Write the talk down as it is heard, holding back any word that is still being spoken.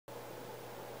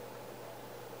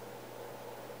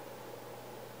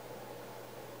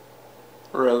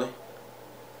Really?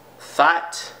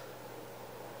 Thot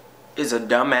is a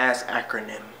dumbass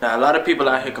acronym. Now, a lot of people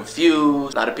out here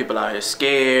confused, a lot of people out here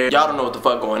scared. Y'all don't know what the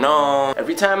fuck going on.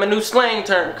 Every time a new slang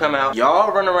term come out,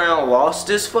 y'all run around lost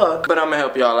as fuck, but I'ma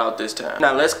help y'all out this time.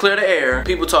 Now, let's clear the air.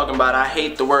 People talking about I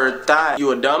hate the word thot.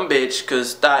 You a dumb bitch,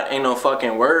 cause thot ain't no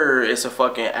fucking word, it's a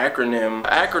fucking acronym.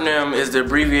 Acronym is the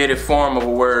abbreviated form of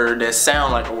a word that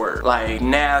sound like a word. Like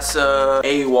NASA,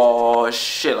 AWOL,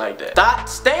 shit like that. Thot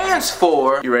stands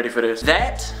for, you ready for this?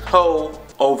 That hoe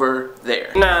over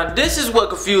there. Now, this is what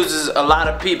confuses a lot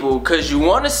of people, cause you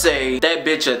wanna say that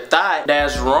bitch a thot.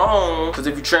 That's wrong, cause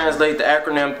if you translate the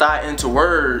acronym thot into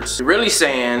words, you're really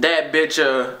saying that bitch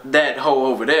that hoe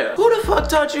over there. Who the fuck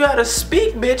taught you how to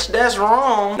speak, bitch? That's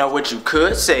wrong. Now, what you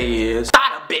could say is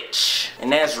thot a bitch.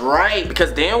 And that's right,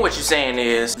 because then what you're saying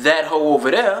is that hoe over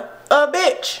there a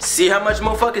bitch. See how much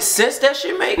more fucking sense that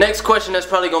shit make? Next question that's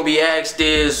probably gonna be asked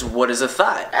is, what is a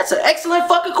thot? That's an excellent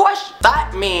fucking question.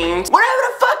 Thot means whatever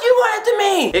the fuck you want it to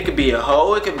mean. It could be a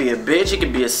hoe, it could be a bitch, it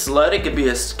could be a slut, it could be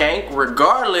a skank.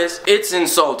 Regardless, it's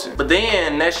insulting. But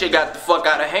then that shit got the fuck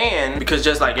out of hand, because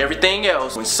just like everything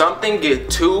else, when something get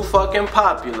too fucking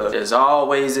popular, there's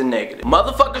always a negative.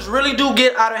 Motherfuckers really do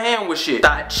get out of hand with shit.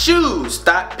 Thot shoes,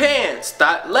 thot pants,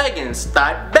 thot leggings,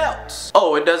 thot belts.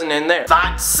 Oh, it doesn't end there.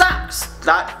 Thot socks.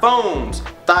 Thot phones,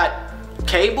 thot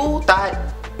cable, thot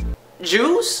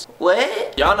juice?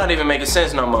 What? Y'all not even making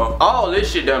sense no more. All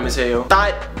this shit dumb as hell.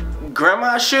 Thot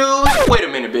grandma shoes? Wait a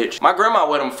minute, bitch. My grandma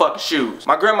wear them fucking shoes.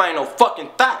 My grandma ain't no fucking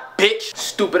thot, bitch.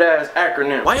 Stupid ass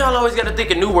acronym. Why y'all always gotta think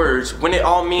of new words when it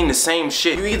all mean the same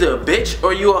shit? You either a bitch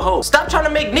or you a hoe. Stop trying to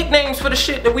make nicknames for the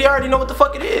shit that we already know what the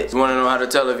fuck it is. You wanna know how to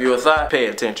tell if you a thot? Pay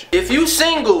attention. If you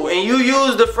single and you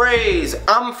use the phrase,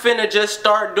 I'm finna just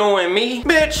start doing me,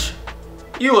 bitch,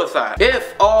 you a thot.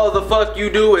 If all the fuck you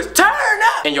do is turn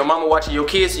up and your mama watching your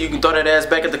kids so you can throw that ass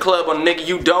back at the club on a nigga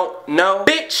you don't know,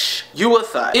 bitch, you a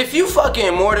thot. If you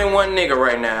fucking more than one nigga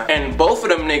right now and both of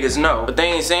them niggas know, but they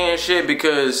ain't saying shit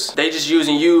because they just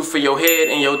using you for your head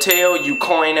and your tail, you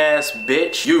coin ass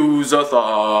bitch, you's a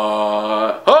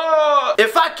thot. Oh,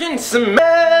 if I can smell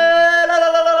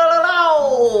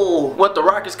what the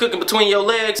rock is cooking between your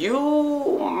legs,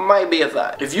 you might be a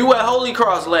thot. If you wear Holy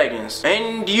Cross leggings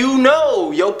and you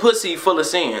know your pussy full of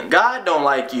sin, God don't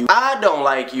like you, I don't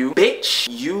like you, bitch,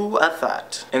 you a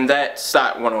thot. And that's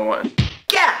Thot 101.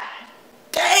 God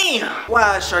damn!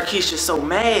 Why is Sharkeisha so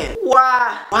mad?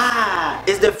 Why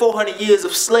is there 400 years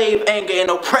of slave anger and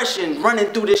oppression running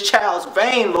through this child's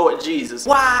vein, Lord Jesus?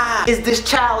 Why is this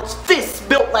child's fist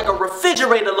built like a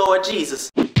refrigerator, Lord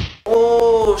Jesus?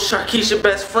 Oh, Sharkeisha's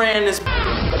best friend is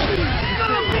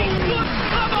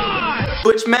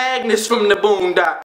Butch Magnus from the Boondock.